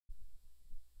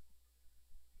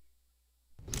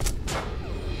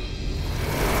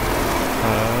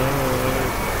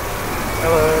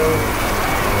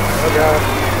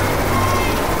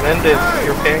Mendiz,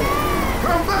 your ping.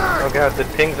 Oh god, the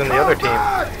ping's in the other team.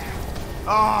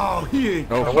 Oh,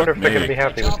 I wonder if they're gonna be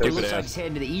happy with It looks this. like he's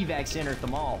heading to the evac center at the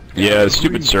mall. Yeah, the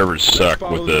stupid servers suck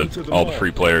with all the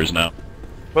free players now.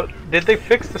 Well, did they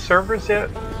fix the servers yet?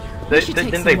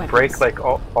 Didn't they break like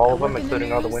all of them,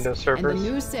 including all the Windows servers? And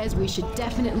the news says we should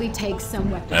definitely take some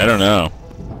weapons. I don't know.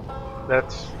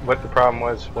 That's what the problem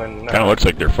was when... Kind of looks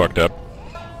like they're fucked up.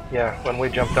 Yeah, when we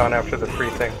jumped on after the free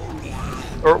thing.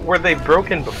 Or were they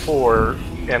broken before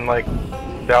and like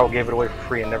Valve gave it away for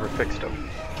free and never fixed them?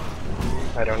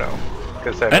 I don't know.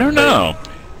 Cause I don't know.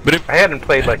 But if I hadn't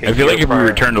played like I feel like if we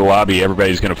return to the lobby,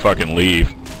 everybody's gonna fucking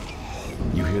leave.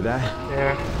 You hear that?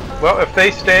 Yeah. Well, if they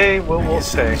stay, we'll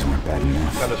stay.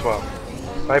 That as well.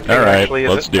 My ping actually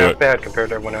isn't that bad compared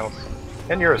to everyone else.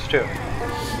 And yours too.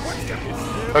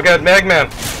 Oh god,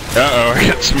 Magman! Uh-oh, I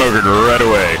got smokered right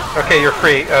away. Okay, you're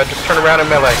free. Just turn around and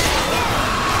melee.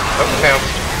 Oh, pounced.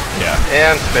 Yeah.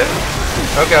 And spit.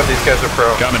 Oh god, these guys are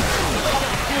pro. Coming.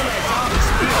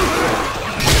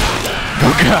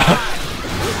 Oh god.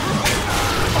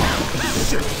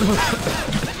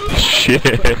 Shit.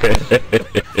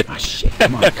 Oh, shit.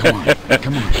 Come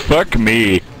on. Fuck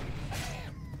me.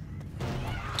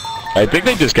 I think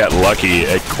they just got lucky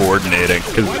at coordinating,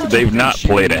 because they've not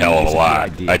played a hell of a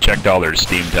lot. I checked all their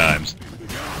Steam times. It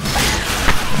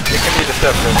can be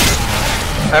deceptive.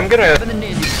 I'm gonna...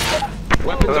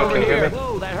 Hello, can you hear me?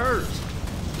 Whoa, that hurts.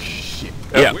 Shit.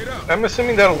 Yeah. I'm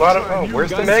assuming that a lot of... Oh, where's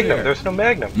the Magnum? There's no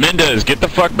Magnum. Mendiz, get the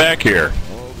fuck back here.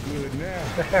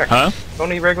 What the heck? Huh?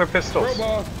 Only regular pistols.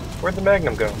 Where'd the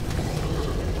Magnum go?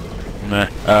 Nah.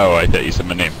 Oh, I thought you said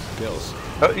my name.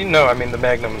 Oh, no, I mean the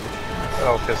Magnum...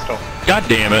 Oh, pistol. God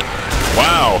damn it.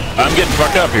 Wow, I'm getting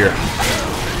fucked up here.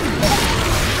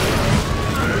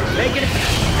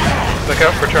 Look out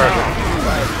for Charger.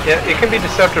 Yeah, it can be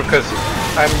deceptive because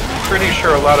I'm pretty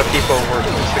sure a lot of people were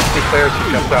 60 players who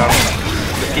jumped on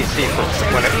the PC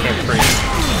when it came free.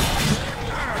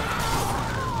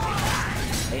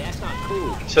 Hey, that's not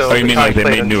cool. So Oh, you mean like they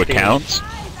made on new Steam. accounts?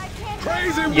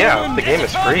 Yeah, the game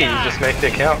is free. You just make the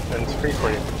account and it's free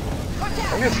for you.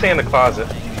 I'm gonna stay in the closet.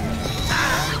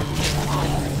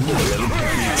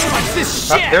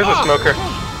 There's a smoker.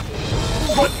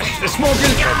 The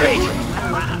smoking great.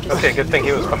 Okay, good thing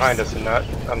he was behind us and not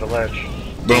on the ledge.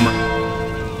 Boomer.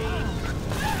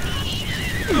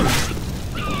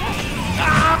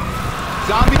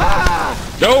 Zombie!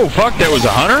 Oh, fuck, that was a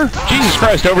hunter? Jesus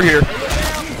Christ, over here.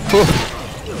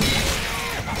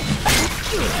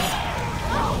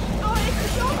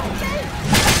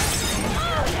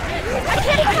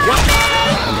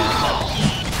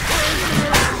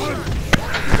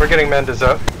 We're getting Mendiz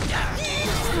up.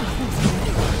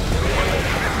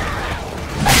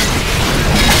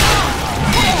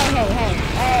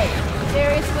 Hey,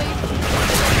 seriously?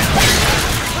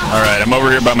 Alright, I'm over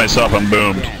here by myself, I'm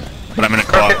boomed. But I'm in a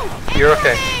closet. Okay, you're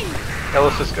okay.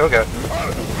 Ellis is... Oh god.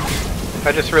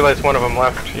 I just realized one of them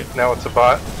left. Now it's a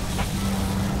bot.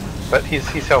 But he's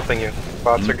helping you.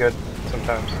 Bots are good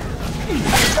sometimes.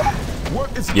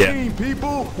 Work as a team,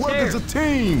 people! Work as a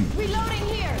team! Reloading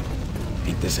here!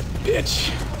 Ain't this a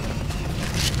bitch?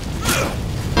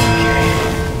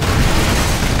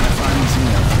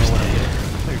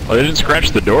 Well, they didn't scratch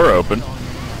the door open. Yeah,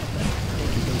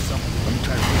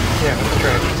 that's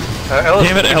strange. Ellis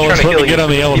Damn it, is Ellis, trying to let heal me get you, on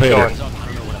the so keep elevator. going.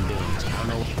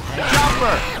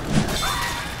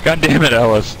 God damn it,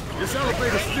 Ellis. This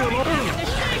elevator's still open!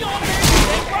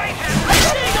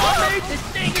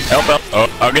 Help, help. Oh,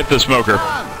 I'll get the smoker.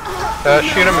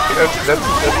 Shoot him. That's it.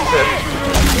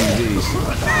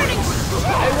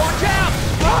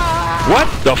 What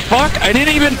the fuck? I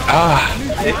didn't even...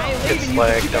 It's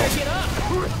lag. Don't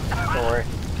worry.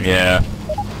 Yeah.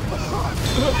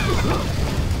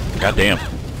 God damn.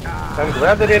 I'm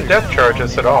glad they didn't death charge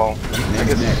us at all. I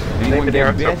guess maybe they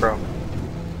aren't so pro.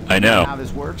 I know. How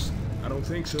this works? I don't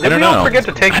think so. I don't know. Forget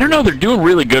to take... I don't know, they're doing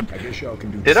really good.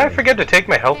 Did I forget to take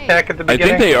my health pack at the I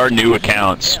beginning? think they are new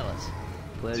accounts.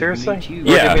 Seriously? Yeah, Or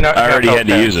did we not I have already health had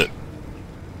to packs? use it.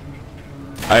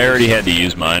 I already had to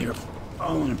use mine.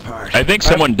 Falling apart. I think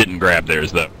someone didn't grab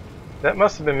theirs, though. That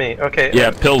must have been me. Okay. Yeah,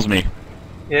 it pills me.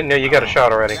 Yeah, no, you got a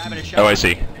shot already. Oh, I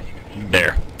see.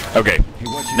 There. Okay.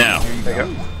 Now. There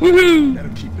you go. Woohoo! Gotta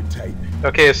keep it tight.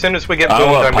 Okay, as soon as we get I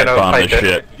boomed, want I'm to pipe gonna bomb pipe this it.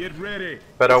 shit. Get ready.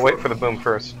 But I'll wait for the boom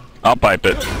first. I'll pipe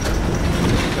it.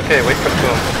 Okay, wait for the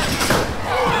boom.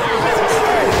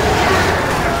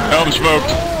 Oh, I'm smoked.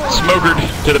 Smokered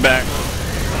to the back.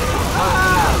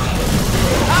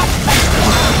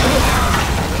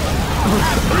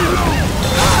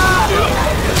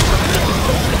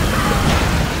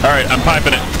 Alright, I'm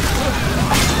piping it.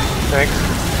 Thanks.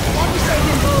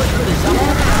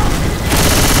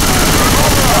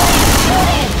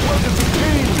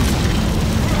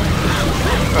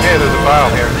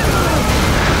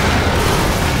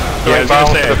 throwing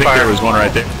bombs say, to I the think fire. there was one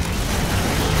right there.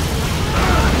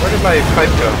 Where did my pipe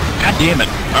go? God damn it.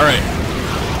 Alright.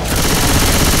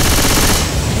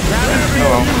 Oh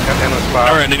well, got in the spot.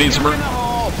 Alright, I need some...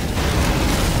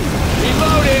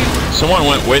 Reloading. Someone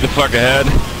went way the fuck ahead.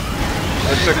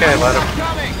 It's okay, let him.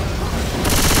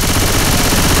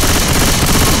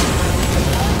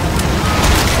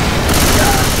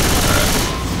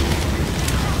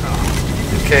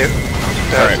 Okay,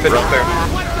 Alright, spit up there.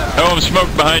 Oh, I'm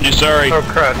smoked behind you, sorry. Oh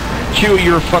crud. Chewie,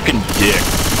 you're a fucking dick.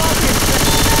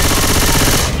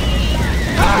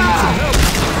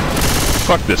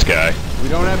 Fuck this guy. We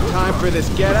don't have time for this.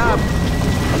 Get up.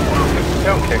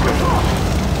 Okay, good.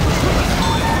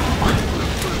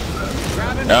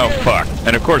 Oh, fuck.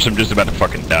 And of course I'm just about to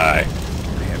fucking die.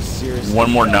 One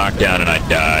more knockdown and I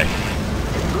die.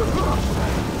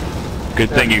 Good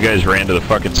thing you guys ran to the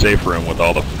fucking safe room with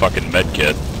all the fucking med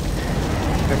kit.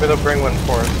 Maybe they'll bring one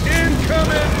for us.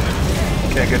 Incoming.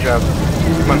 Okay, good job.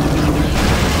 Come on.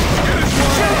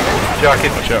 Jockey.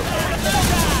 Watch out.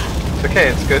 It's okay,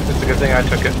 it's good. It's a good thing I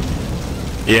took it.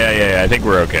 Yeah, I think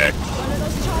we're okay.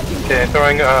 Okay,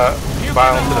 throwing a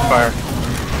vial into the fire.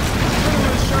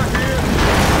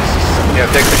 Yeah,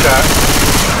 take the shot.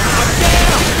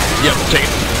 Yep, take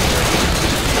it.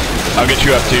 I'll get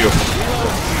you up too.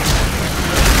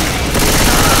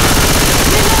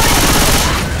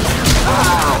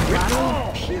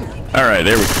 Alright,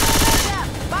 there we go.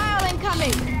 Vial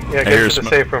incoming. Yeah, get to the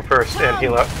safe room first and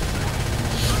heal up.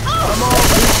 Come on,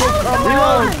 people, come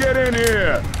on, get in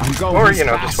here. I'm going Or, as you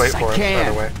know, fast just wait as I for it, can.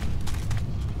 either way.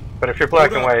 But if you're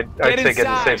black and white, I'd say get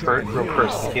in the inside. safe room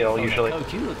first and heal, usually.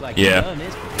 Coach, you look like Yeah. you've done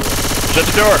this before. Shut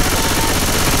the door!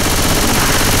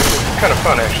 It's kind of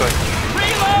fun, actually.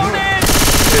 Reloading.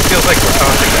 It feels like we're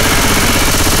taunting them.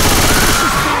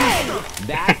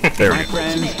 That, There we my go.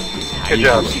 friends, is how Good you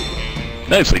job. do it.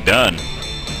 Nicely done.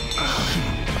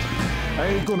 I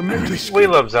ain't gonna make this. We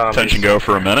love zombies. Touch and go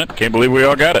for a minute. Can't believe we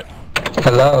all got it.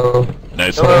 Hello.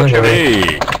 Nice. Hello,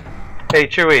 Hey! Hey,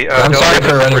 Chewie, I'm don't sorry give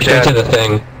for us running we're straight dead, to the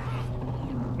thing.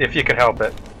 if you can help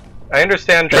it. I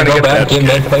understand Then trying to go get back,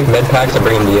 get med packs, and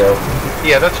bring them to you.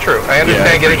 Yeah, that's true. I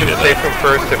understand Yeah, I getting to the appreciate safe room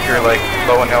first if you're like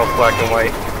low in health, black and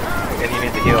white, and you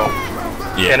need to heal.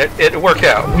 Yeah. And it worked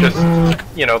out. Just,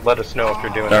 you know, let us know if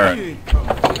you're doing it. Alright.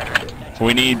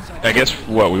 We need, I guess,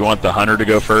 what? We want the hunter to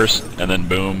go first, and then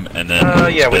boom, and then...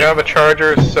 Yeah, we don't have a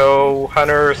charger, so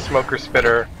Hunter, Smoker,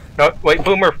 Spitter. No, wait,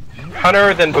 Boomer.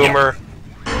 Hunter, then Boomer,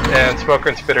 and Smoker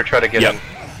and Spitter try to get Yep. in.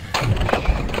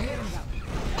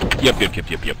 Yep.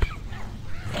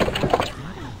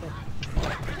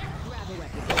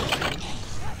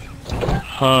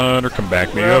 Hunter, come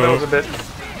back me Well, that was a up. bit...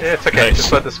 It's okay, Nice.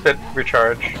 just let the spit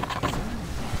recharge.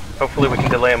 Hopefully we can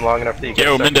delay him long enough that you get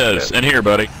Yo, stuck in Mendiz, spit. in here,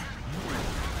 buddy.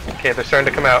 Okay, they're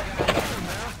starting to come out.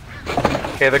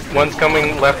 Okay, the one's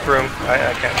coming left room.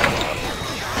 I can't.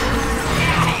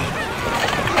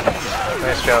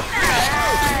 Nice job.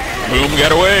 Boom,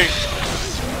 got away.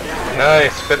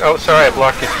 Nice. Spit. Oh, sorry, I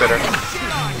blocked you, Spitter.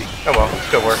 Oh well, it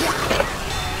still works.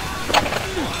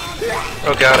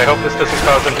 Oh god, I hope this doesn't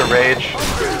cause him to rage.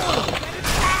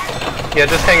 Yeah,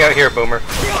 just hang out here, Boomer.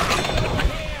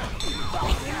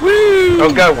 Woo!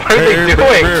 Oh god, what are they Here,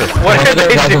 doing? here. What are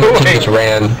they Just doing?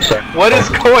 ran. So. What is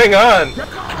going on?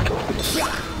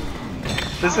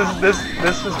 This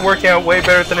is working out way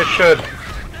better than it should,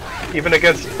 even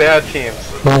against bad teams.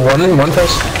 Well, one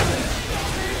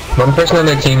person on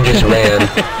the team just ran.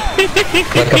 Like We can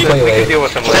completely. deal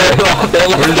with him later. Where's the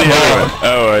other one?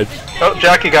 Oh, it's Oh,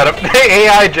 Jockey got him.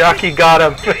 AI Jockey got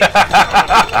him.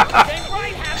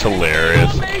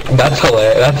 hilarious. That's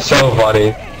hilarious. That's so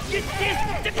funny.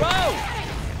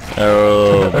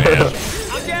 Oh,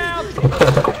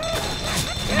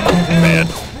 man. Man.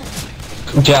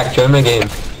 Jack, join my game.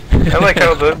 I like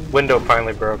how the window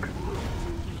finally broke.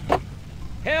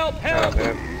 Help! Oh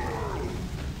man.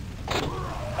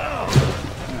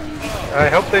 I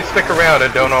hope they stick around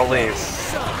and don't all leave.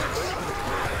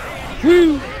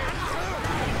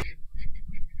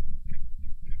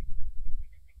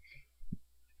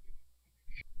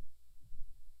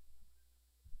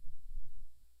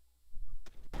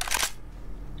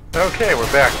 Okay,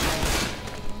 we're back.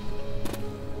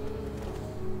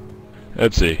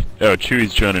 Let's see. Oh,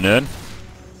 Chewie's joining in.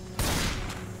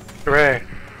 Hooray.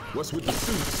 What's with the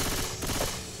suits?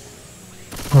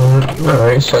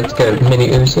 Alright, so let's get a mini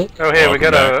Uzi. Oh hey, we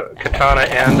got a katana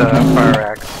and a fire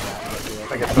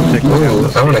axe. I guess I'll take Ooh,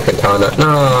 this. I want a katana. No,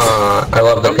 I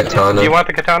love the Do katana. you want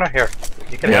the katana? Here,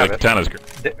 you can Yeah, have the it. katana's great.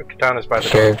 The katana's by the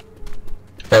Sure. door.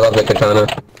 I love the katana. A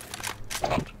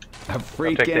take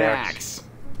freaking the axe.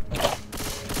 axe.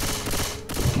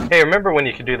 Hey, remember when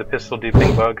you could do the pistol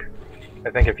duping bug? I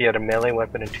think if he had a melee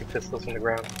weapon and 2 pistols in the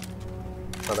ground.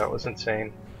 Oh, that was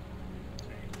insane.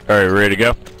 Alright, ready to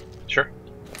go? Sure.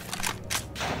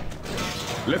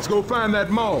 Let's go find that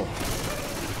mall.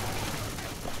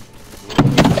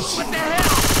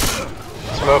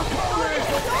 Smoke,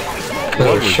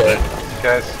 Oh shit.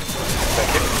 guys.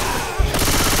 Thank you.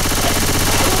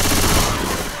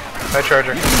 Hi,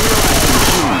 Charger.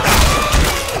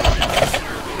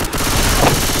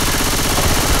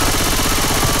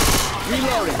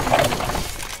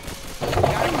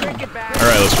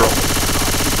 Alright, let's roll.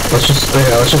 Let's just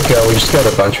go. We just killed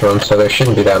a bunch of them, so there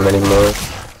shouldn't be that many more.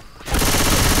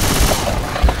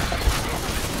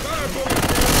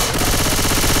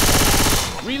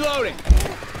 Reloading.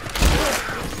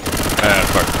 Ah,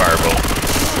 fuck, fireball.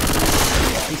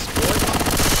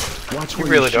 Watch You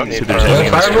where really you're don't need shooting. There's anything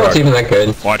in this Fireball's truck. even that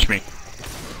good. Watch me.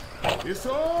 It's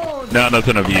on. No,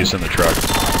 nothing of use in the truck.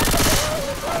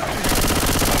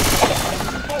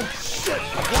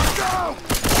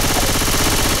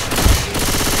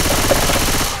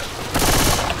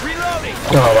 Reloading.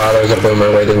 Oh wow, there's a boomer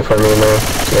waiting for me now.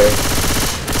 Yeah.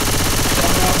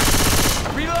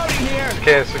 Reloading here.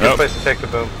 Okay, it's a good Nope. place to take the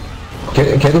boom.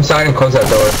 Get inside and close that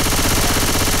door.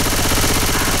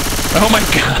 Oh my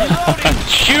god!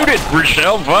 Shoot it,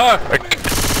 Rochelle, fuck!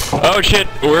 Oh shit,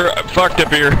 we're fucked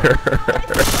up here. I'm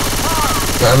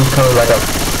coming back up.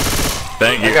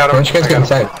 Thank I you. got Why him. don't you guys I get got him.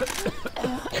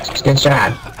 inside? Just get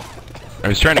inside. I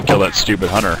was trying to kill that stupid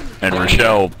hunter, and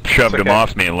Rochelle shoved him okay.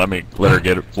 off me and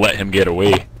let him get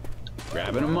away.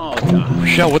 Grabbing a Molotov.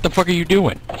 Rochelle, what the fuck are you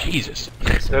doing? Jesus.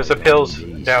 There's the pills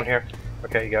down here.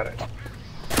 Okay, you got it.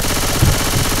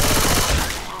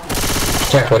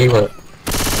 Jack, what do you want?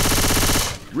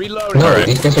 Reloading. No, Alright.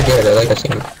 these guys are good. I like this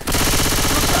game.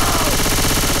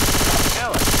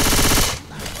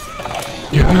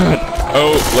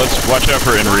 Oh, let's watch out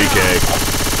for Enrique.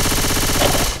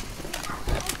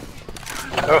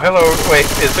 Oh, hello. Wait,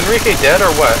 is Enrique dead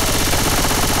or what?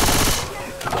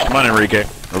 Come on, Enrique.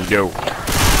 Let's go.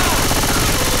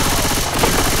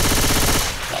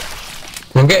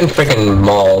 I'm getting freaking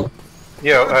mauled.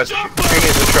 Yo, Trinity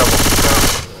in trouble.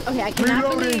 Okay, I cannot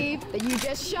believe that you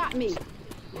just shot me.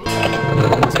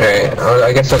 Alright,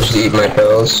 I guess I'll just eat my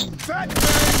pills. Fat man.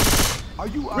 Are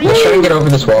you out? Let's try and get over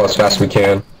this wall as fast as we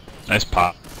can. Nice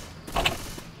pop.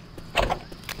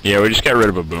 Yeah, we just got rid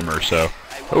of a boomer, so.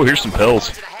 Oh, here's some pills.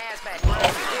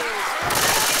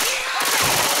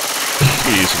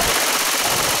 Easy.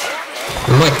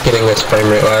 I'm like getting this frame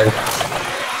rate lag.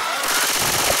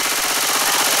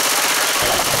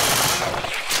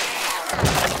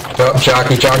 Oh,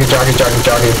 jockey.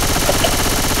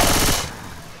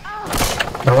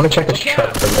 I want to check this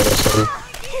truck for medicine.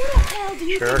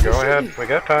 Sure, go ahead. We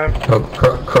got time. Oh,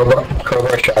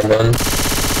 crowbar shotgun.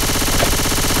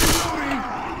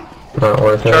 Not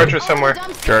worth it. Charger somewhere.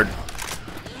 Charge.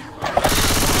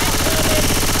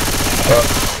 Oh,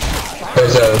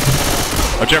 there's a...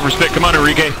 Watch out for spit. Come on,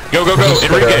 Enrique. Go, go, go. Just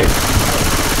Enrique. go.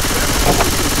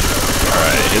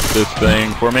 Alright, hit this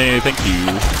thing for me. Thank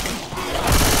you.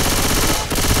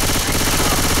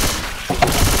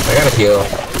 I gotta heal.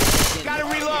 Gotta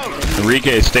reload.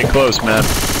 Enrique, stay close, man.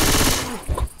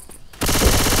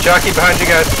 Jockey behind you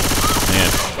guys. Man.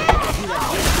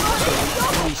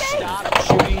 Can we stop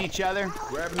shooting each other?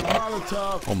 Grabbing the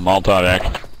Molotov. Oh, Molotov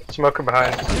act. Smoker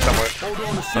behind somewhere. Hold on a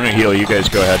I'm second. gonna heal. You guys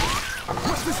go ahead.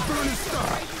 What's this burning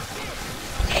stuff?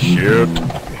 Shoot.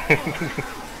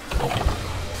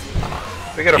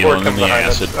 We got a Healing horde coming in the behind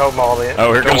acid. us. Oh, Molly.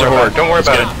 Oh, here Don't comes a worry about horde. it. Don't worry Let's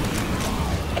about it.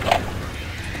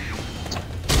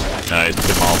 Nice,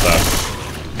 good Molotov.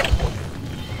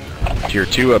 Tier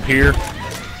 2 up here.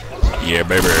 Yeah,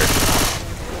 baby.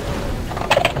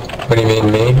 What do you mean,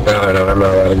 me? No, I'm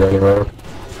not allowed to go anywhere.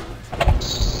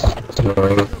 It's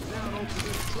annoying.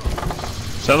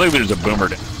 Sounds like there's a boomer.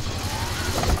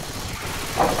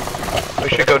 We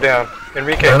should go down.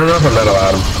 Enrique. I don't know if I'm not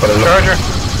allowed, but I'm not. Charger.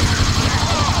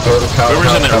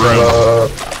 Whoever's in that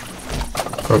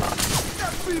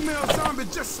That female zombie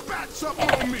just spat something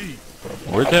on me.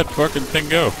 Where'd that fucking thing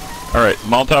go? Alright,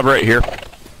 Molotov right here.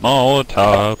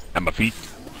 Molotov. At my feet.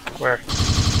 Where?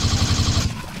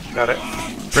 Got it.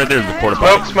 Right there's the porta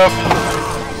Smoke, potty. smoke.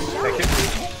 Thank you.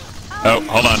 Oh,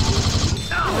 hold on.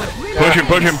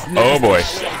 Push him. Oh boy.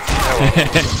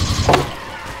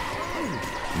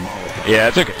 Yeah,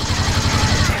 it's okay.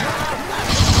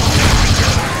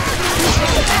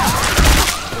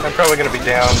 I'm probably gonna be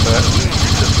down, but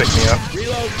just pick me up.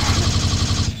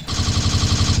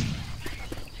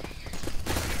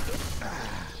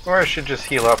 Or I should just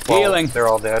heal up while Healing. they're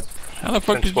all dead. How the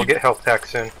fuck Since did we'll you... get health pack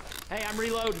soon. Hey, I'm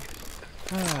reloading.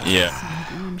 Yeah.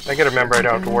 I gotta remember I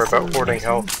don't have to worry about hoarding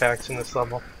health packs in this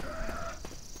level.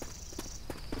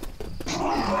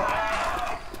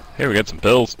 Here, we got some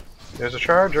pills. There's a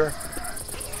charger.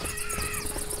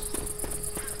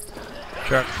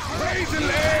 Check.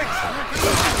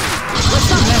 Let's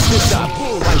not mess this up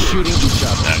by shooting each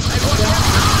other.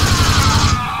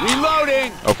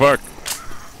 Reloading! Oh, fuck.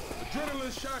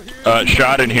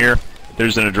 Shot in here.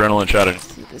 There's an adrenaline shot in.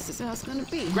 This is how it's gonna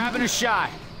be. Grabbing a shot.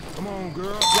 Come on,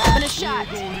 girl. Grabbing a shot.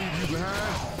 We ain't gonna leave you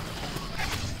behind.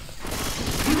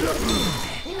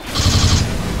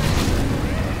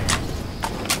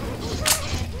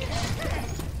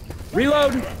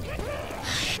 Reload!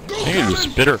 Hey, the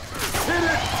spitter.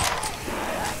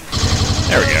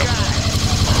 There we go.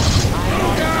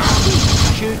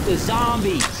 Shoot the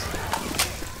zombies.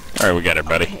 Alright, we got it,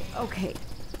 buddy. Okay.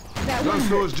 That Gun one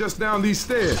store is just down these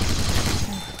stairs.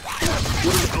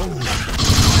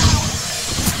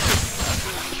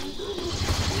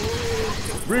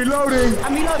 Reloading.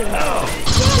 I'm reloading.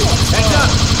 Heads up!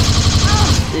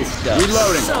 This stuff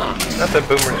Reloading. Sucks. Not that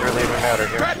boomers really even matter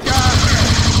here.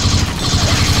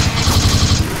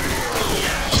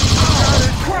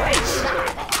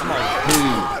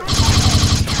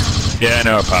 Yeah, I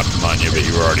know I popped them on you, but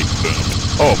you were already boomed.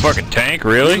 Oh, fucking tank,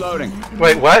 really? Reloading.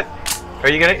 Wait, what? Are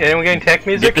you getting? Anyone getting tank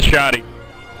music? Get the shotty.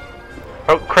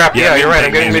 Oh crap! Yeah, Yeah, you're right.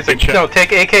 I'm getting music. music. No, take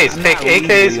AKs. Take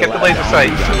AKs. Get the laser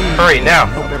sight. Hurry now!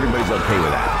 Hope everybody's okay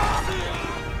with that.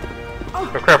 Oh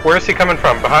crap! Where is he coming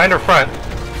from? Behind or front?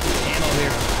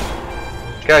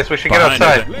 Guys, we should get Behind,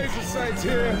 outside. is it? Laser sights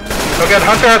here. Oh god,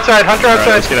 Hunter outside! Hunter Alright,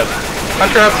 outside! let's get out.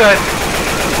 Hunter outside!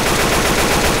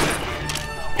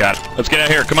 Got it. Let's get out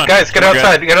here. Come on. Guys, get Come on,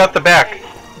 outside! Get out the back!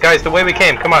 Guys, the way we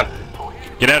came. Come on!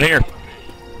 Get out here.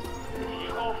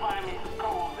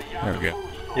 There we go.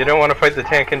 You don't want to fight the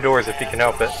tank indoors if you can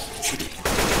help it. Something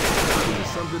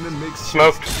that makes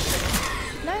Smoked.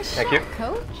 Nice Thank shot, you.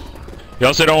 Coach. You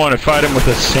also don't want to fight him with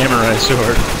a samurai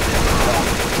sword.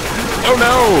 Oh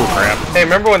no! Crap. Hey,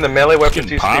 remember when the melee weapons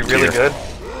Getting used to popped be really here. good?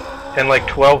 And like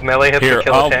 12 melee hits Here, would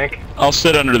kill a tank? I'll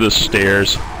sit under the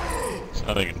stairs. It's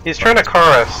nothing. He's trying to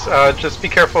car us. Just be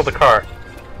careful of the car.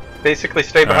 Basically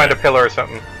stay behind a pillar or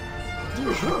something.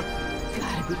 You gotta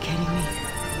be kidding me.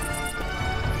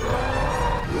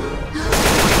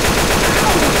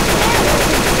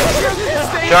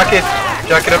 Jock it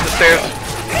up the stairs.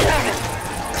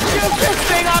 Shoot this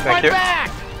thing off Thank my you.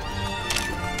 back!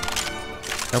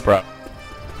 No problem.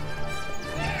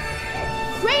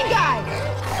 Green guy!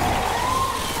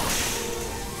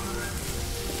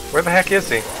 Where the heck is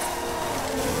he?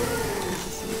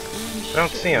 I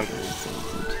don't see him.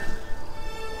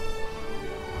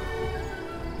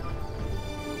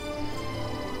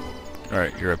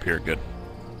 Alright, you're up here. Good.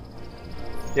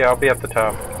 Yeah, I'll be at the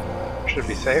top. Should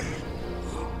be safe.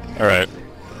 Alright.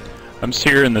 I'm just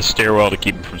here in the stairwell to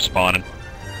keep him from spawning.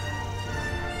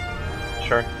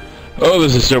 Sure. Oh,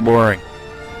 this is so boring.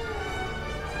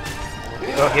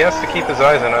 Well, he has to keep his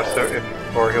eyes on us, so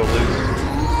or he'll lose.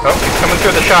 Oh, he's coming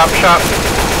through the shop.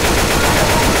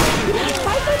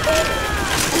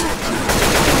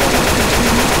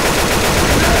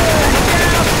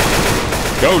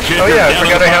 Go, shit. Oh, yeah, I down on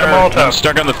forgot the I had a fire. Molotov. I'm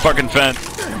stuck on the fucking fence.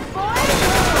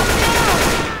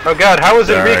 Oh god, how was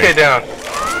Sorry. Enrique down?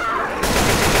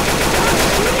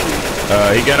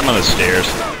 He got him on the stairs.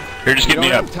 Here, just get Don't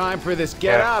me up. have time for this.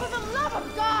 Get Yeah. up. For the love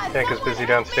of God! Tank is busy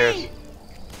downstairs.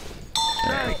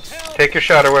 Take your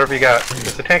shot or whatever you got.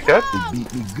 Is the tank dead?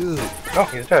 beat me good. Oh,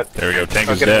 he's dead. There we go. Tank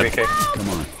I'll is get dead. Enrique. Come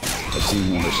on. I've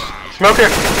seen worse. Smoker!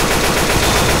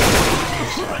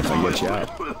 I'll get you out.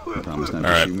 Promise not to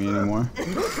Alright. shoot me anymore.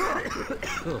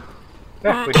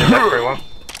 Yeah, we did that pretty well.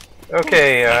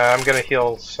 Okay, I'm gonna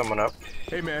heal someone up.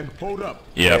 Hey man, hold up.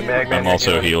 Yep, Hey, Magman, I'm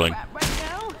also you're healing. Right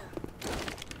now?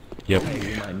 Yep.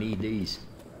 I need these.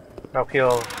 I'll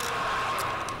heal.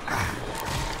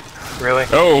 Really?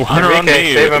 Oh, Hunter on Enrique,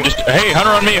 me! save him. Just, hey,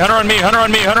 Hunter on me! Hunter on me! Hunter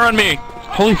on me! Hunter on me!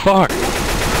 Holy fuck!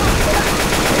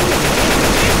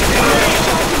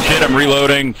 Shit, I'm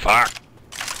reloading. Fuck.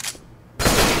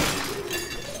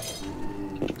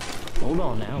 Hold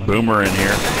on now. Boomer in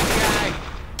here.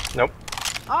 Nope.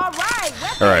 All right,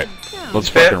 weapon. Alright, let's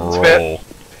Spit, fucking spit. roll.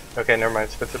 Okay, never mind.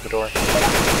 Spits at the door.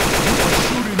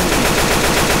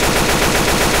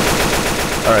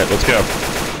 Alright, let's go.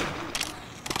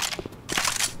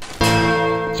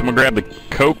 Someone grab the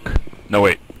Coke. No,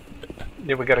 wait.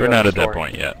 Yeah, we gotta We're go not to at the that store.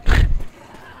 point yet.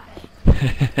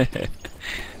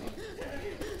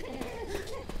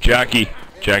 Jockey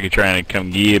trying to come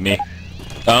get me.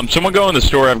 Someone go in the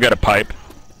store. I've got a pipe.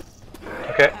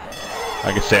 Okay.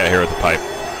 I can stay out here with the pipe.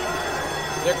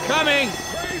 They're coming!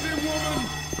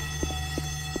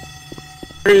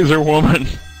 Razor woman.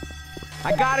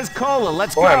 I got his cola.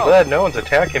 Let's Boy, go. I'm glad no one's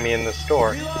attacking me in this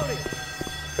store.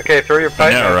 Okay, throw your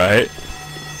pipe. Yeah, right.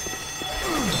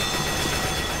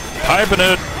 Piping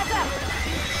it.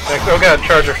 Thanks. Oh god,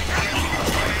 charger.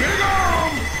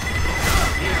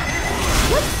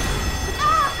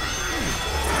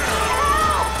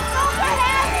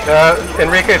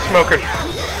 Enrique Smoker.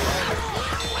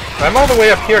 I'm all the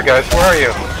way up here, guys. Where are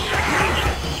you?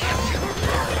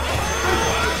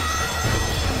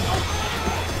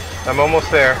 I'm almost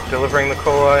there. Delivering the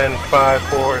cola in 5,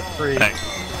 4, 3, 2, 1.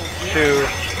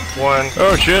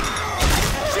 Oh shit.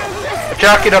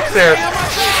 Jockeyed upstairs.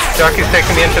 Jockey's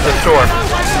taking me into the store.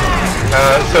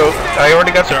 So I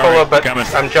already got the cola, but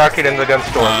I'm jockeyed in the gun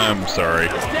store. I'm sorry.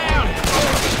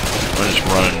 I'm just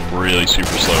running really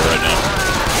super slow right now.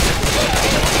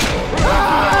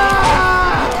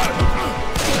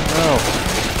 Oh.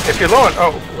 If you're low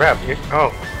on,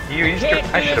 you used your.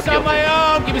 I should have healed. my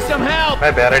own. Give me some help.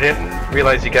 My bad. I didn't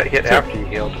realize you got hit after you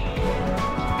healed.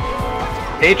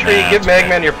 Hey Tree, give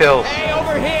Magman your pills. Hey,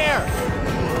 over here.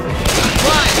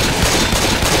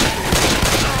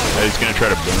 He's gonna try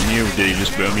to boom you. Did he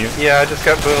just boom you? Yeah, I just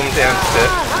got boomed and spit.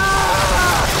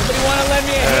 Somebody wanna lend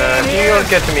me a hand If here? you don't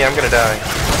get to me, I'm gonna die.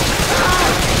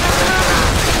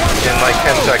 In like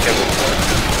 10 seconds.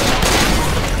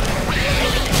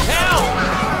 Help!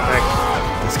 Thanks.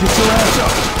 Let's get your ass up.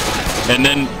 And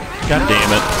then, god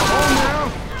damn it,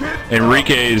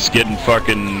 Enrique's getting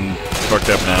fucking fucked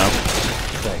up now.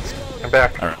 Thanks. I'm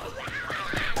back. All right.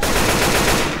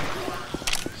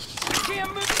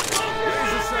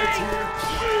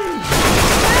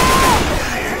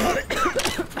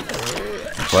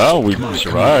 Well, we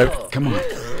survived. Come on.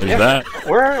 There's that.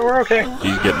 We're okay.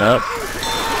 He's getting up.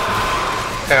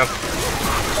 Down.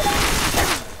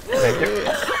 Thank you.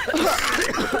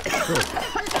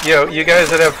 Yo, you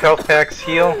guys that have health packs,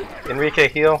 heal. Enrique,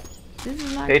 heal.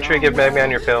 Hey Tree, give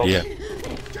Magman your pills. Yeah.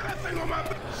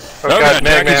 Oh god,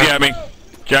 Jackie's Magman. got me.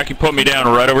 Jackie put me down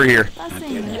right over here.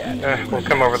 We'll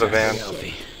come over the van.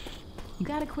 You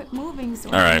gotta quit moving. So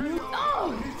Alright.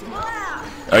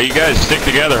 Oh, you guys stick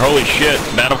together. Holy shit.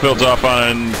 Battlefield's off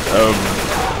on...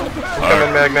 Come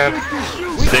in, Magman.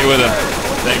 Stay with him.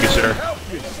 Thank you, sir.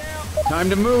 Time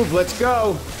to move. Let's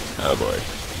go. Oh, boy.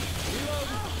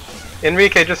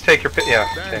 Enrique, just take your yeah,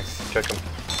 okay, check him.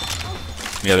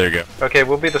 Yeah, there you go. Okay,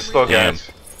 we'll be the slow guys.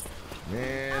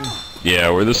 Man, Yeah,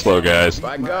 we're the slow guys. if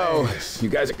I go, you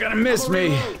guys are gonna miss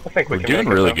me. I think we We're can doing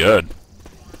make it, really though. good.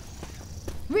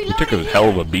 We took a hell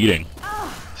of a beating.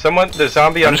 Someone, the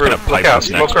zombie I'm on just gonna roof. Look pipe out, this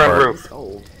next smoker on part. roof.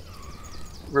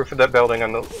 Roof of that building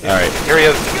on the... Alright. Here he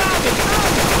is.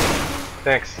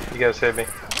 Thanks, you guys saved me.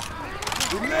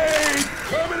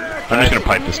 I'm just gonna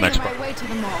pipe this next part. Way to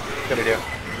the mall. Good idea.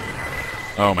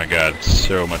 Oh my god,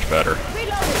 so much better. To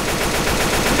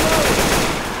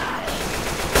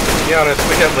be honest,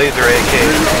 we got laser AK, you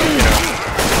know,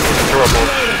 throwables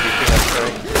shouldn't be too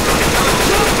necessary.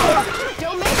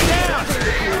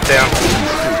 Down.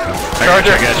 I got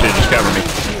you, just cover me.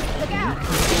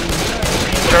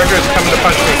 Charger's coming to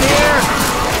punch me.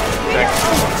 Thanks.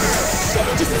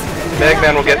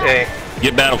 Magman will get A.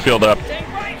 Get Battlefield up.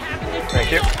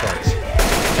 Thank you.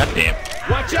 God damn.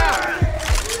 Watch out!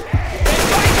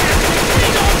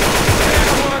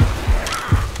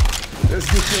 Let's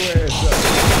get your ass up.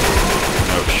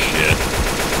 Oh shit.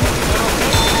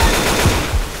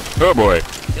 Oh boy. Yo,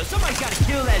 somebody's gotta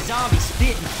kill that zombie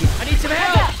spitting shit. I need some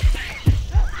help!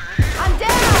 I'm down.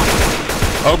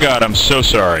 Oh god, I'm so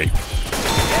sorry.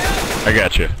 I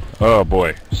got you. Oh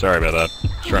boy. Sorry about that.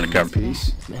 Just trying to cover.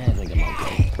 Peace. I think I'm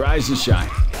okay. Rise and shine.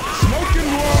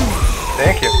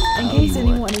 Thank you. In case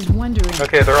anyone is wondering.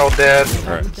 Okay, they're all dead.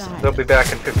 Alright. They'll be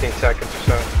back in 15 seconds or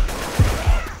so.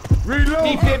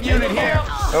 Defib unit here.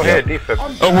 Oh, hey, defib.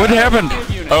 Oh, what happened?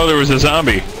 Oh, there was a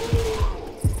zombie.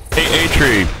 Hey,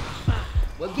 A-Tree.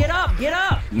 Well, get up, get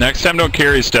up! Next time don't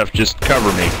carry stuff, just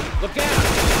cover me. Look out!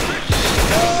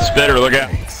 Spitter, look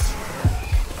out.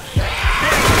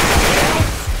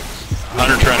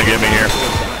 Hunter trying to get me here.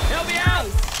 Help me out!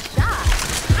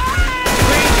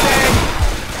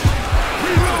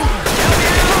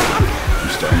 I'm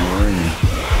starting to worry.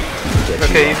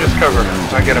 Okay, you just cover.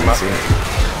 I'll get him up.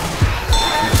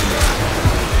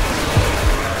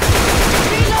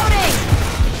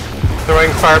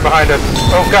 Throwing fire behind us.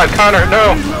 Oh god, Connor,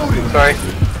 no! Sorry.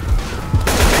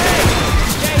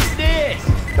 Chase this!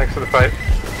 Thanks for the fight.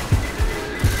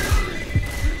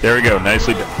 There we go,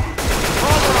 nicely done.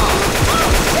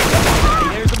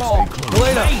 There's the ball. Pull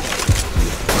it up.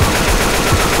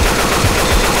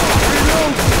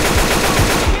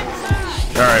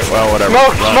 Alright, well, whatever.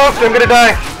 Smoked! I'm gonna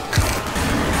die!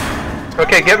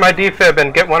 Okay, get my defib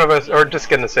and get one of us, or just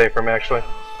get in the safe room actually.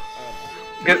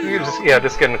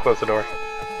 Just get in and close the door.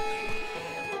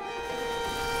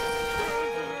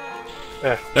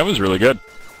 Yeah. That was really good.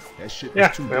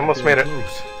 Yeah, we almost made it.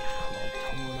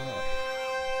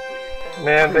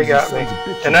 Man, they got me.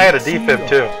 And I had a defib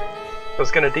too. I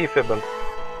was gonna defib them.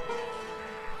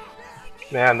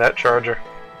 Man, that charger.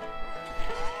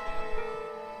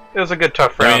 It was a good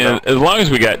tough round. I mean, as long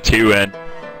as we got 2 in.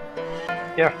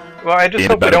 Yeah. Well, I just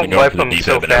hope we don't wipe them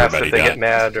so fast that they get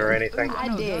mad or anything.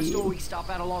 I dare you. We stop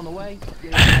out along the way.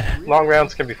 Long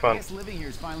rounds can be fun. Living here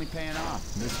is finally paying off.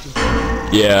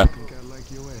 Yeah.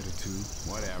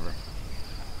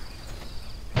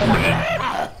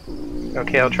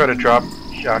 Okay, I'll try to drop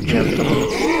Jockey on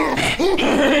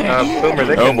Boomer,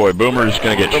 they can... Oh boy, Boomer's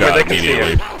gonna get Boomer, shot they can see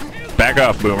immediately. Back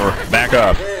off, Boomer. Back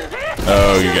off.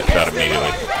 Oh, you get shot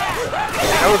immediately.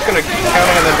 I was gonna count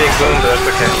on them being boomed, but that's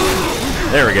okay.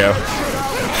 There we go.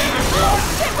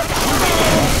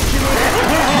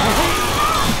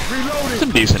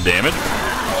 Some decent damage.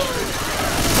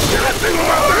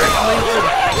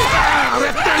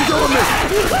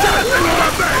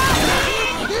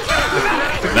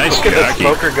 Nice Look at the jockey.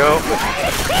 smoker go.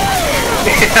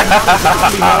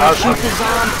 Awesome.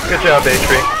 Good job,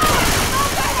 A-Tree.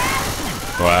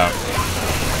 Wow.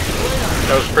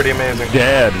 That was pretty amazing.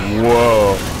 Dad,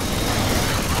 whoa.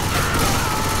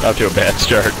 Off to a bad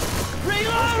start.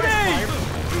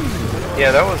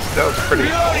 Yeah, that was pretty...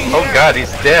 Oh god,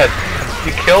 he's dead.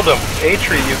 You killed him.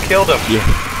 A-Tree, you killed him. Yeah.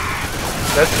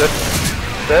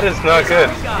 That is not good.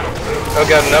 Oh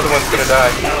god, another one's gonna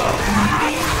die.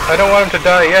 I don't want him to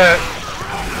die yet.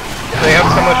 They have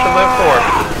so much to live for.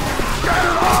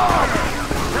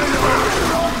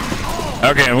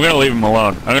 Okay, I'm gonna leave him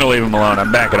alone.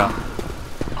 I'm backing up.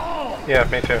 Yeah,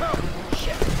 me too.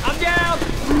 I'm down.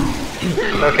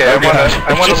 Okay,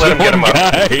 I wanna let him get him up.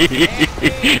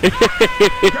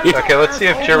 Okay, let's see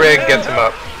if Jireg gets him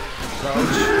up.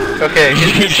 Okay,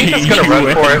 is he just gonna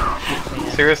run for it?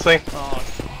 Seriously?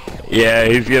 Yeah,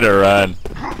 he's gonna run.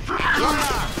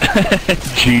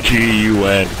 GG, you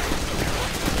win.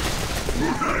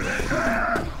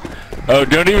 Oh,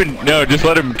 don't even... No, just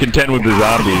let him contend with the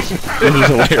zombies. This is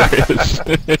hilarious.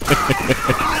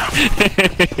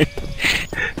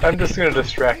 I'm just gonna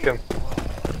distract him.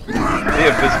 The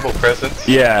invisible presence.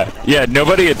 Yeah,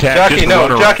 nobody attack. Jockey, no!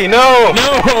 Jockey, no!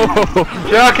 No!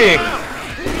 Jockey!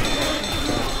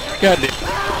 God damn.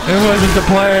 It wasn't the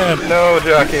plan. No,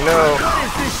 Jockey, no.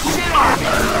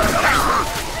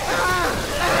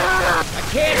 I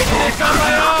can't do this on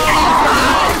my own.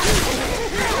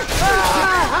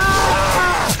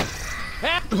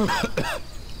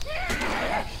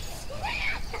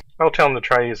 I'll tell him to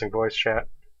try using voice chat.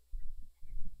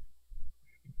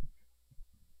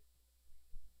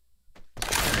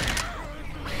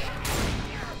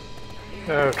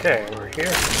 Okay, we're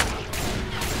here.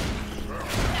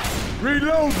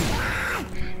 Reload!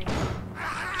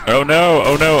 Oh no,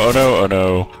 oh no, oh no, oh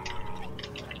no.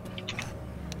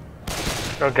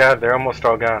 Oh god, they're almost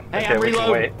all gone. Hey, Okay, I'm we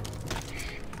can wait.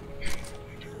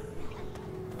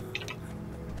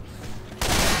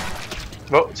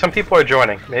 Well, some people are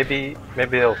joining. Maybe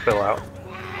they'll fill out.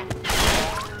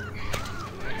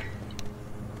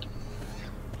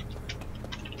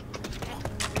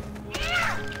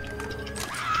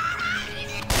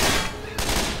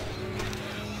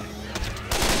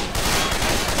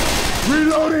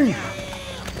 Reloading!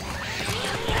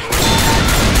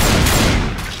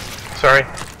 Sorry.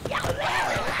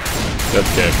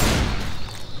 That's good.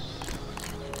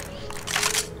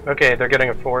 Okay, they're getting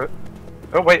a 4.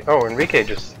 Oh wait, oh, Enrique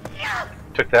just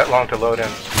took that long to load in.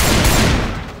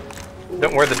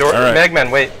 Don't worry, the door... Right.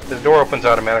 Magman, wait. The door opens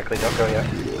automatically. Don't go yet.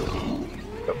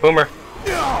 Oh, Boomer.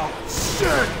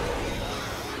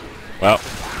 Well.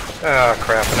 Ah,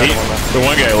 crap. Another one left. The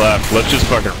one guy left. Let's just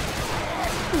fuck her.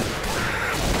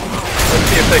 Let's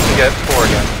see if they can get 4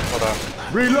 again. Hold on.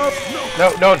 Reload!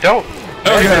 No, don't!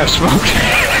 Oh, he got smoked.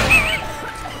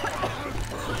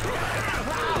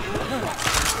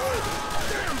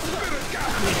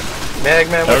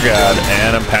 Magman, Oh god,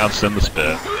 and I'm pounced in the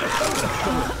spit.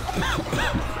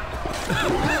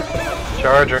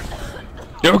 Charger.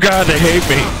 Oh god, they hate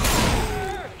me.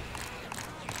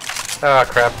 Ah,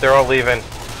 crap. They're all leaving.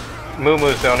 Moo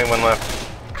Moo's the only one left.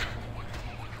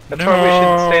 That's why we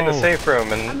should stay in the safe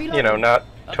room and, you know, not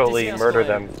totally murder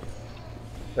them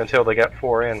until they got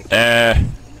 4 in.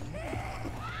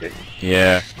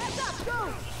 Yeah.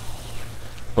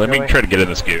 Let me try to get in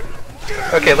the scoop.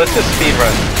 Okay, let's just speed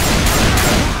run.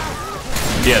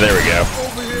 Yeah, there we go.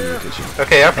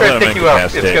 Okay, after I I'll pick make you the up,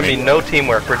 pass it's take gonna me. be no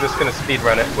teamwork. We're just gonna speed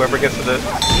run it. Whoever gets to the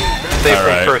Safe room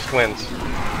Alright. first wins.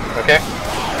 Okay?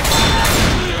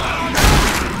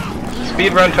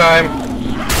 Speed run time.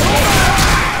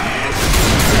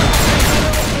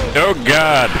 Oh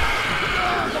god.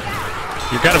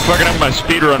 You're kind of fucking up my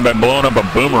speed run by blowing up a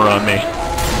boomer on me.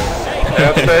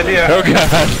 That's the idea. Oh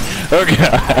god. Oh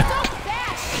god.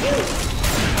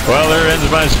 Well, there ends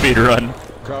my speed run.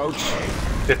 Coach.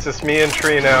 It's just me and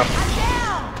Tree now.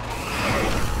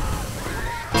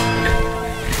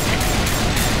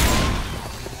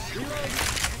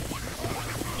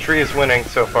 Tree is winning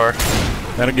so far.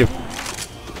 Gotta give him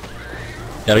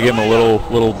a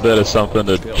little bit of something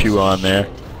to chew on there.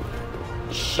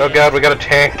 Oh god, we got a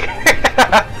tank.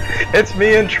 It's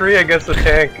me and Tree against the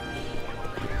tank.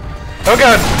 Oh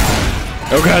god!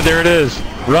 Oh god, there it is.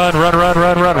 Run to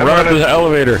the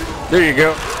elevator. There you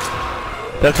go.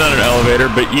 That's not an elevator,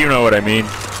 but you know what I mean.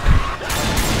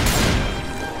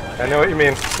 I know what you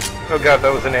mean. Oh god,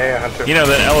 that was an AI hunter. You know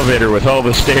that elevator with all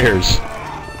the stairs.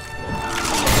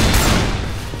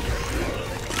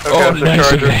 Oh god, the nice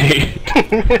charger. evade.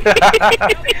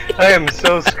 I am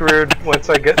so screwed once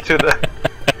I get to the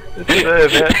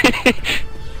event.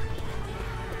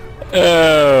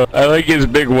 Oh, I like his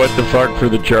big what the fuck for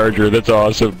the charger. That's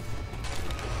awesome.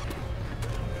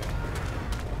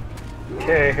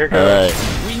 Okay, here goes.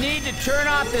 Alright. We need to turn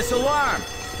off this alarm.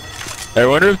 I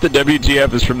wonder if the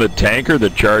WTF is from the tank or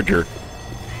the charger.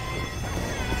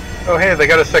 Oh hey, they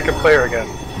got a second player again.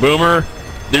 Boomer.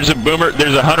 There's a boomer.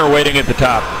 There's a hunter waiting at the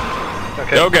top.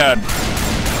 Okay. Oh god.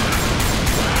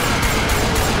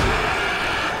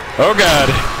 Oh god.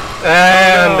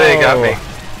 And they got me.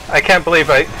 I can't believe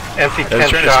I emptied 10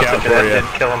 trying to shots scout into for that you. and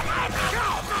didn't kill him.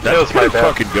 That was my pretty bad.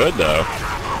 fucking good though.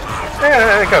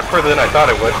 Yeah, I got further than I thought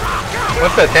it would.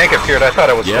 Once that tank appeared, I thought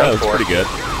I was Yeah, done that's for. pretty good.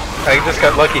 I just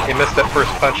got lucky he missed that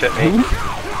first punch at me.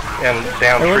 And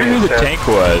down I wonder Tree who the instead. tank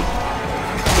was.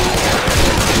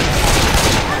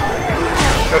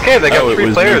 Okay, they got it 3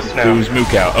 was players It now. was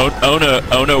Mukau.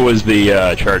 Ona was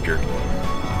the charger.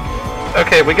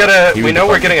 Okay, we was know the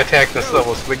we're fucking- getting attacked this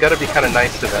level, so we gotta be kinda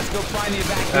nice to them.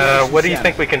 What do you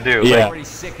think we can do? Yeah.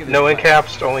 Like, no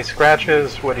incaps, only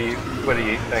scratches? What do you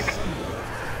think?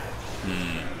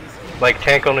 Like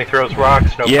tank only throws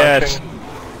rocks, no Yes. punching?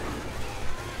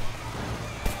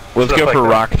 Let's Stuff go like for that.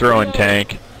 rock throwing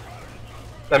tank.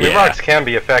 I mean, Yeah. rocks can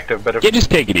be effective, but if... Yeah, just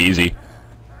take it easy.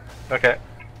 Okay.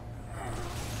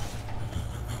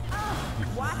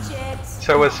 Watch it.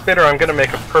 So as spitter, I'm gonna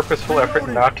make a purposeful effort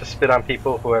not to spit on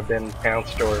people who have been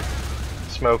pounced or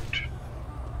smoked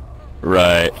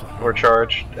Right. or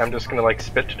charged. I'm just gonna like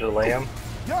spit to delay them.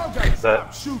 Y'all gotta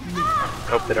stop shooting me.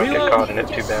 Hope they don't get caught in it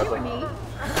too badly.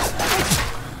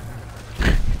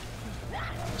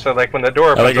 So like when the door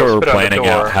I opens, like how I'll we're spit on the planning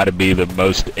door. out how to be the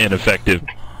most ineffective.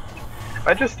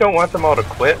 I just don't want them all to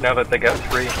quit now that they got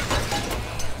 3.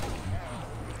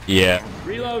 Yeah,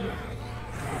 Reload.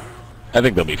 I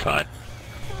think they'll be fine.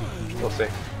 We'll see.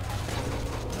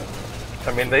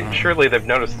 I mean, surely they've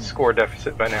noticed the score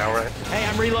deficit by now, right? Hey,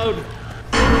 I'm reloading.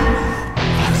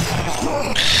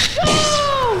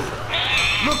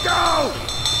 Look out!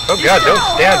 Oh god, don't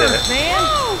stand in it. Man.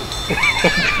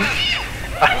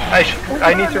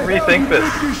 I need to rethink this.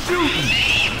 You shooting!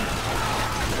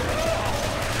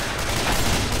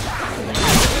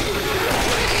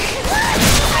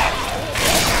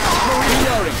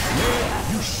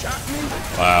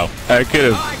 Wow. I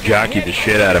could have jockeyed the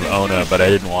shit out of Ona, but I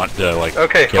didn't want to, like,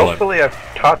 Okay, kill him. hopefully I've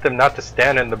taught them not to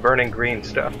stand in the burning green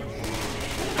stuff.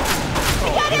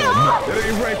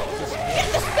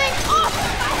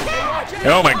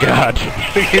 Oh my god.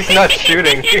 He's not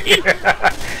shooting. He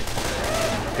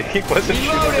wasn't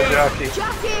shooting the jockey.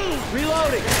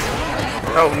 Reloading.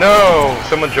 Oh no!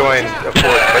 Someone joined, of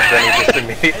course, but then he just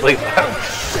immediately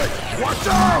left. Watch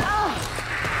out!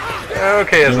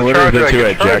 Okay, as a What are the charger, I two can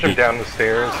at charge jockey? them down the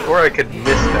stairs, or I could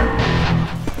miss them.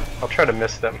 I'll try to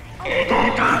miss them.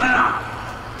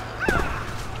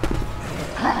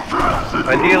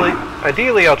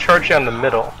 Ideally, I'll charge down the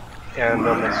middle, and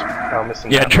I'll miss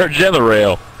them. Yeah, down. charge down the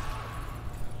rail.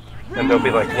 And they'll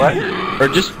be like, what? Or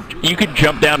just, you could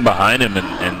jump down behind him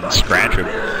and scratch him.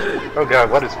 Oh god,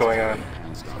 what is going on?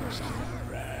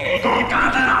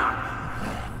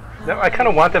 No, I kind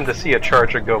of want them to see a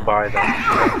charger go by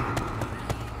them.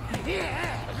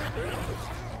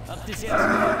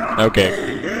 Okay.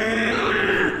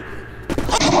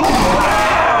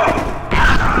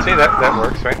 See, that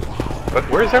works, right? But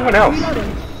where's everyone else?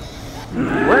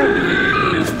 Where?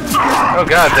 Oh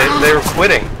god, they were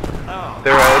quitting.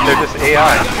 They're just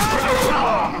AI.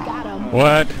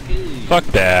 What? Fuck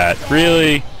that.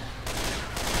 Really?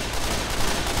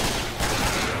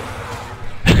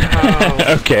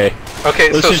 Oh. Okay.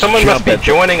 Okay, Let's so just someone must jump be at them.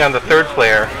 joining on the third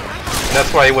player, and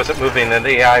that's why he wasn't moving, and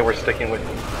the AI we're sticking with.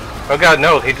 Oh god,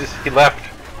 no, he left.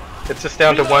 It's just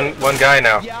down to one guy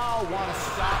now. Y'all wanna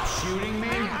stop shooting me?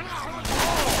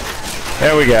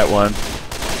 There we got one.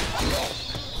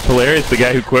 It's hilarious, the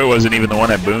guy who quit wasn't even the one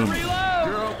that boomed.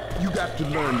 Girl, you got to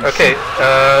learn. Okay,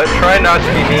 try not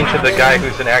to be mean to the guy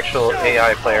who's an actual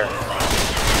AI player.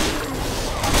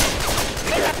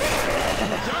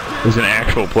 Who's an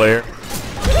actual player?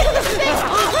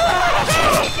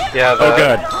 Yeah, Oh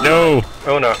god, no!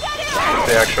 Oh no,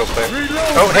 the actual player.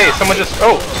 Oh hey, someone just,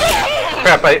 oh!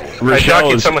 Crap, I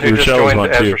jockeyed someone who just joined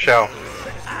as Rochelle.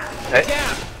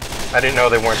 I didn't know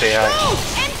they weren't AI.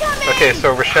 Okay,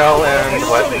 so Rochelle and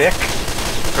what, Nick?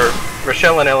 Or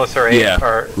Rochelle and Ellis are Yeah,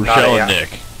 are not Rochelle AI. and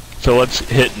Nick. So let's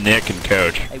hit Nick and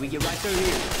Coach. Hey, we get right through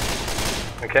here.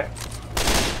 Okay.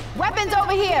 Weapons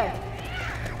over here.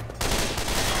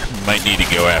 Might need to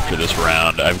go after this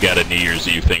round. I've got a New Year's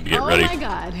Eve thing to get ready. Oh my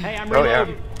god. Hey, I'm Oh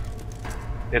reloading.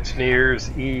 yeah. It's New Year's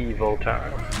Evil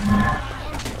time.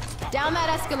 Down that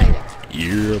escalator.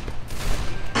 Yep.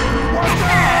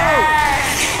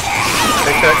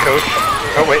 Take that, Coach.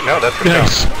 Oh wait, no, that's Rochelle.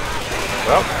 Nice.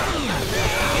 Well.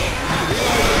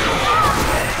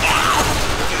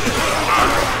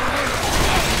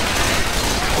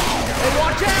 Hey,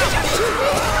 watch out!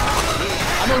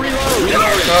 I'm a reload.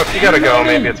 Oh, if you gotta go,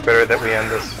 maybe it's better that we end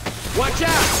this. Watch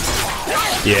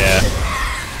out! Yeah.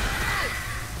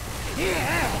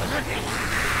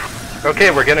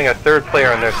 Okay, we're getting a third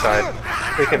player on their side.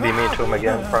 We can be mean to him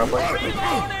again, probably.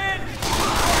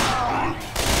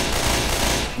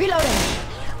 Reloading.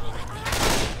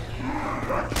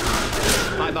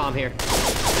 My bomb here.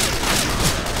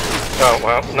 Oh,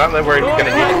 well, not that we're gonna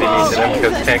need to be mean to them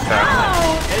because it's tank time.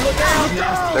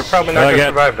 They're probably not gonna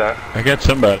survive that. I got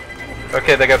somebody.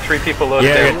 Okay, they got 3 people loaded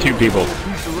Yeah, I in. got 2 people.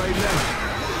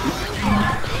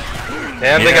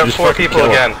 And they Yeah, got just 4 fucking people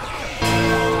kill 'em. again.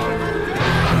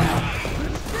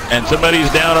 And somebody's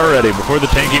down already before the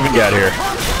tank even got here.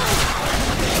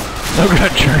 Oh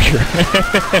god, Charger.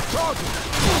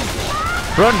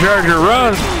 Run, Charger,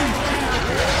 run!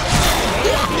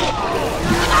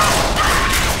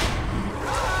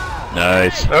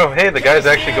 Nice. Oh, hey, the guy's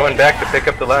actually going back to pick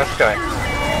up the last guy.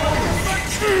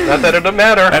 Not that it would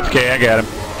matter. That's okay, I got him.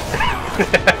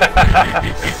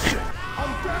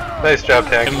 Nice job,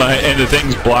 Tank. And the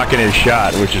thing's blocking his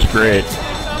shot, which is great.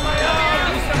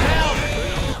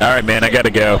 Alright, man, I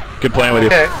gotta go. Good playing with you.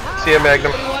 Okay, see ya,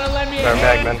 Magnum. Or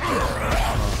Magman.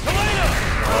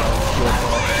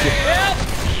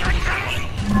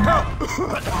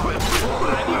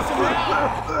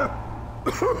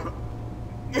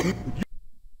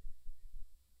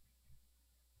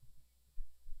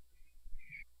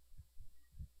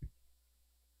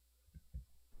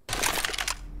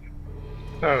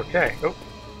 Okay. Oh.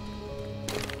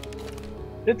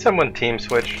 Did someone team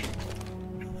switch?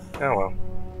 Oh well.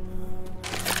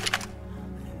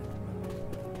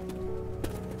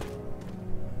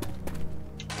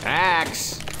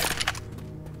 Axe.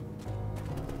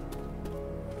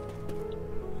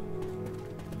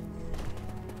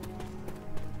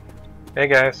 Hey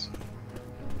guys.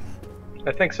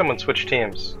 I think someone switched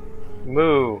teams.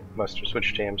 Moo must have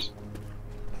switched teams.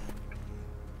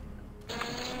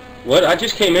 What? I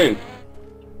just came in.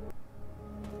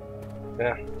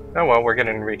 Yeah. Oh well, we're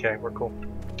getting Enrique. We're cool.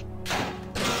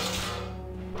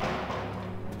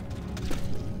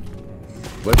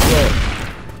 Let's go.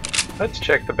 Let's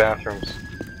check the bathrooms.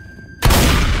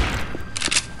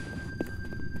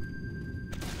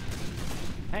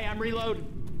 Hey, I'm reloading.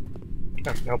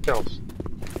 Oh, no pills.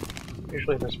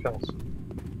 Usually there's pills.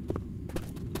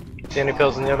 See any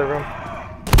pills in the other room?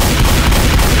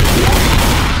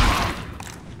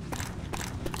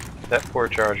 That poor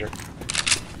Charger.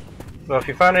 Well, if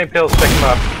you find any pills, pick them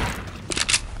up.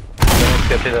 Then let's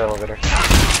get to the elevator.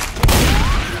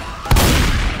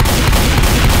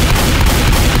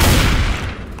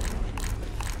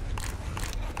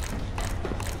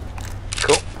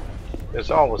 Cool.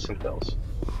 There's always some pills.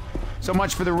 So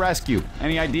much for the rescue.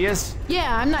 Any ideas?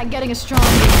 Yeah, I'm not getting a strong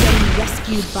getting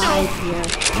rescued vibe here.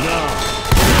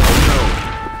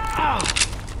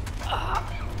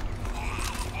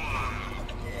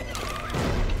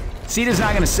 Cedar's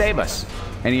not gonna save us.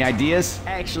 Any ideas?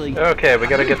 Actually. Okay, we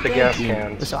gotta get the gas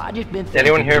cans. So I just been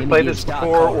Anyone here played this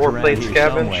before or played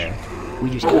Scavenge? We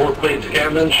just Or played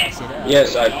Scavenge?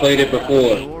 Yes, I played it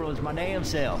before. Orleans my damn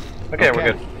self. Okay,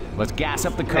 we're good. Let's gas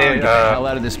up the car Hey, and get the hell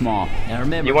out of this mall. Now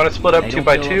remember, You want to split up they 2 don't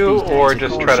by fill up 2 these or tanks of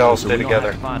just coal try to all so stay we don't have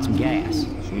together? to find some gas.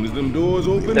 As soon as them doors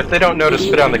open, If they don't know to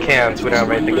spit on the cans, we don't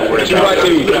have anything to worry 2 by about.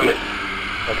 2.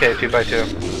 Okay, 2 by 2.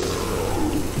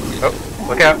 Oh,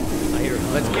 look out. I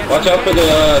Let's get Watch out for the.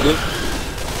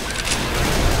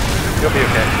 You'll be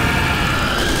okay.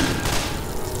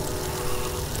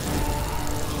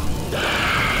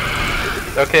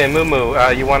 Okay, Moo Moo,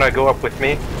 you wanna go up with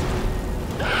me?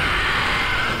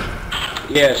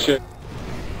 Yeah, sure.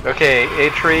 Okay,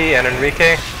 Atri and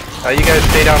Enrique, you guys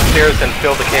stay downstairs and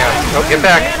fill the cans. Oh, get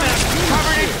back!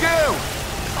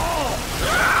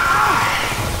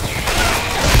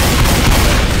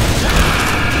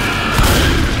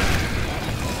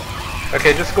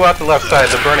 Okay, just go out the left side.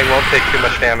 The burning won't take too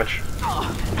much damage.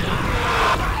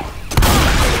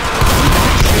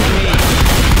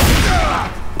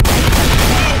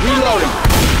 reloading.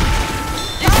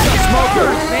 Smoker,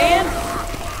 man.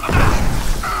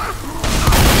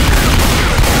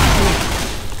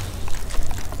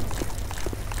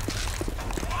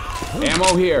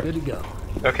 Ammo here. Good to go.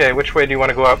 Okay, which way do you want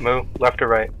to go out, Moo? Left or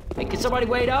right? Hey, can somebody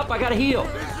wait up? I gotta heal.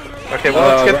 Okay,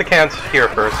 well, let's get the cans here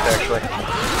first, actually.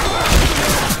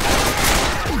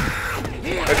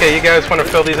 Okay, you guys want to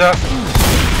fill these up?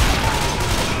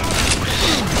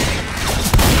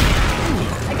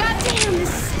 I got damn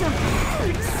this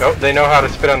stuff. Oh, they know how to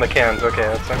spit on the cans. Okay,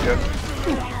 that's not good.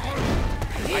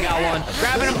 I got one.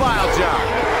 Grabbing a bile jar.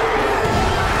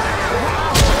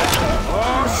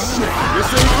 Oh shit!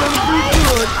 This ain't gonna be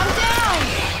good. I'm down.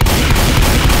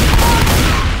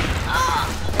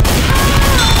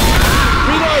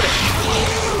 Reloading.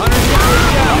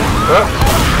 150 down. Oh.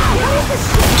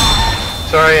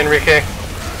 Sorry, Enrique.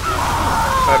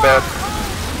 My bad.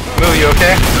 Moo, you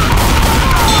okay?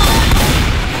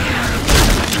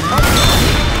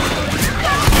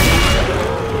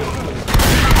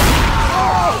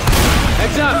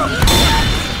 Heads up.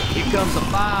 Here comes the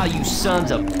fire, you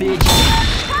sons of bitch.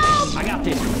 I got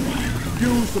this.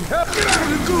 Use some help. Get out of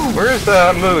the Goon. Where is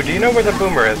Moo? Do you know where the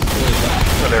boomer is?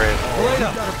 Oh, there he is.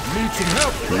 Need some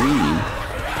help.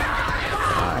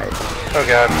 Oh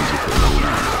god.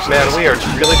 Man, we are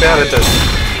really bad at this.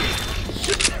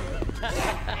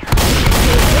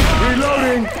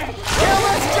 Reloading.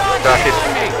 Doc,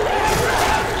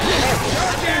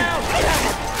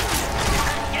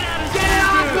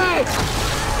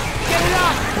 Get it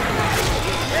up.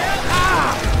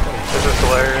 this is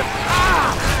hilarious.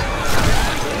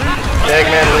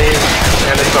 Magman leaves,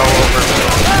 and it's all over.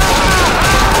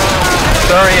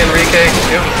 Sorry, Enrique.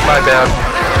 It was my bad.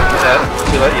 That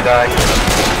we let you die.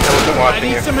 I wasn't I watching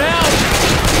need you. some help.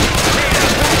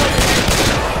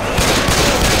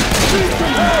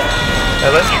 I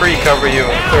let Tree cover you,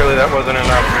 and clearly that wasn't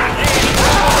enough.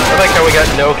 I like how we got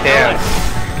no cans.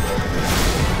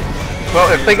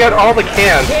 Well, if they get all the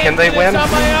cans, can they win?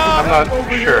 I'm not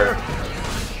sure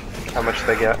how much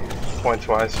they get,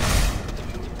 points-wise.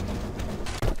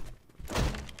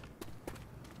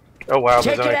 Oh wow,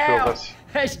 there's Check only it two of out. us.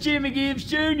 That's Jimmy Gibbs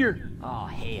Jr. Oh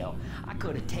hell, I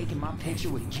could have taken my picture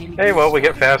with Jimmy. Hey, well, we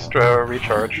get fast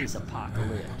recharge. This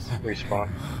apocalypse. Respawn.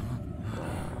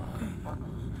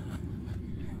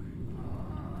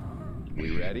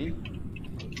 We ready?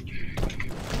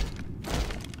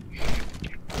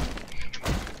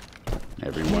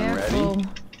 Everyone Careful.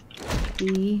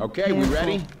 ready? Be Okay, we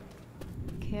ready?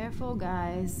 Careful,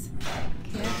 guys.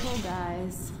 Careful,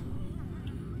 guys.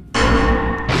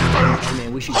 Hey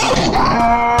man, we should keep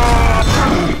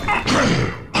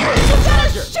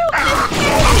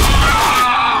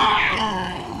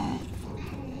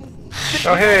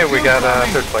Oh hey, we got a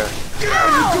third player.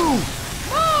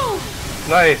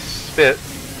 Nice spit.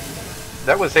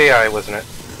 That was AI, wasn't it?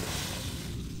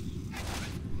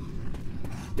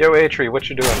 Yo, Atri, what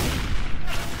you doing?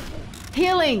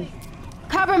 Healing.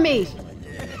 Cover me.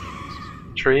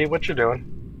 Tree, what you doing?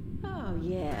 Oh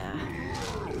yeah.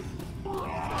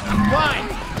 Fine.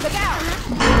 Look out.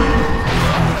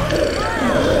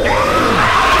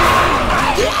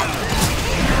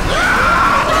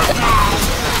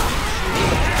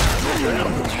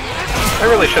 I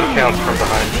really should have pounced from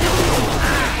behind.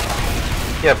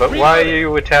 Yeah, but why are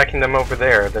you attacking them over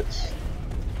there? That's...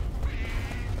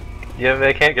 Yeah,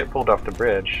 they can't get pulled off the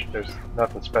bridge. There's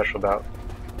nothing special about...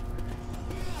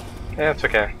 Yeah, it's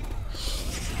okay.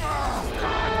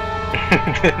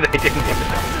 They didn't even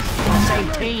know.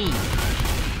 same team.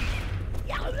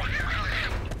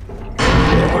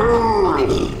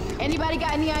 Anybody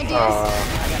got any ideas?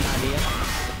 I got an idea.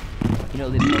 You know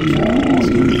this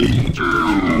poster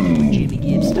with Jimmy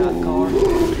Gibbs stock car?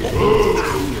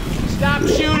 Stop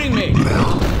shooting me.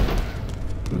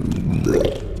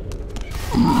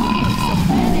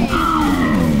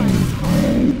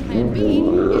 Plan B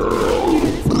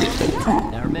is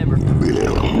Now remember, we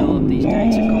fill up these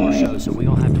tanks at car shows, so we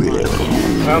don't have to find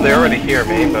them. Well, they already hear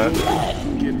me, but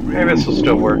maybe this will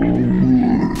still work.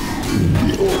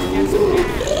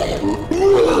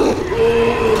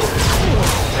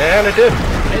 kind of did.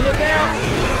 Hey, look out!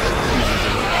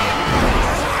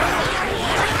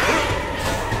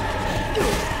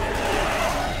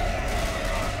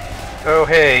 Oh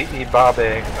hey,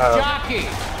 Ibabe. Jockey!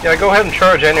 Yeah, go ahead and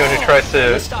charge anyone who tries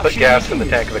to put gas in the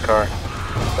tank of the car.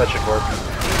 That should work.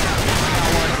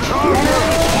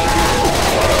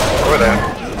 Or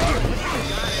that.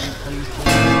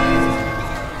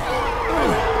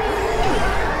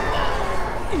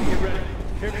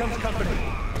 Here comes company.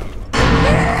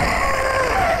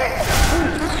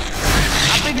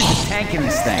 How big is the tank in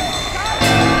this thing?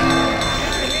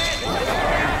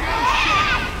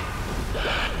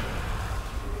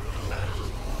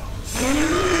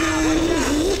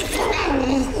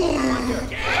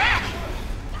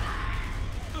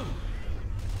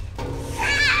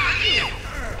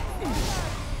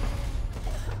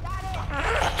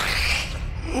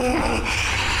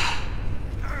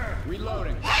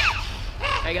 Reloading.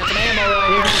 I got some ammo right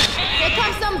here. Here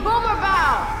comes some boomer bow.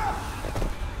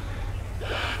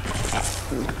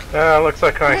 Looks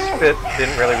like my spit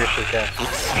didn't really reach the gas.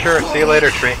 Sure, see you later,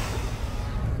 tree.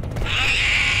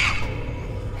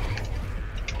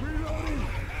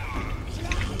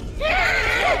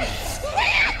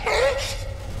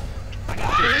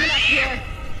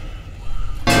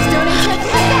 Still need to check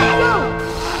that room.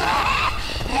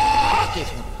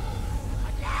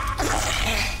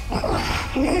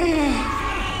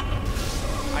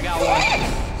 I got one.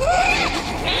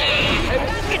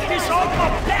 Get this off my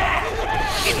back!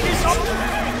 Get this off!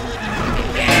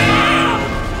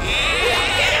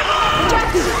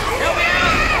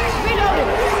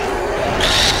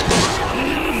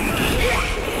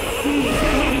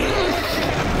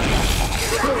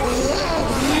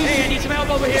 Hey, I need some help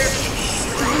over here.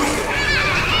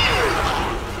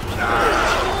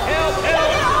 Help,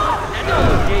 help! That don't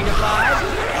look dignified.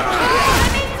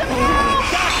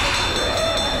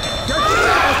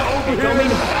 Don't mean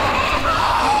to...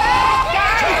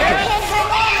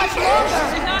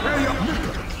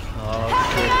 Oh,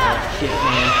 shit,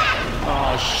 man.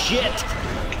 Oh, shit.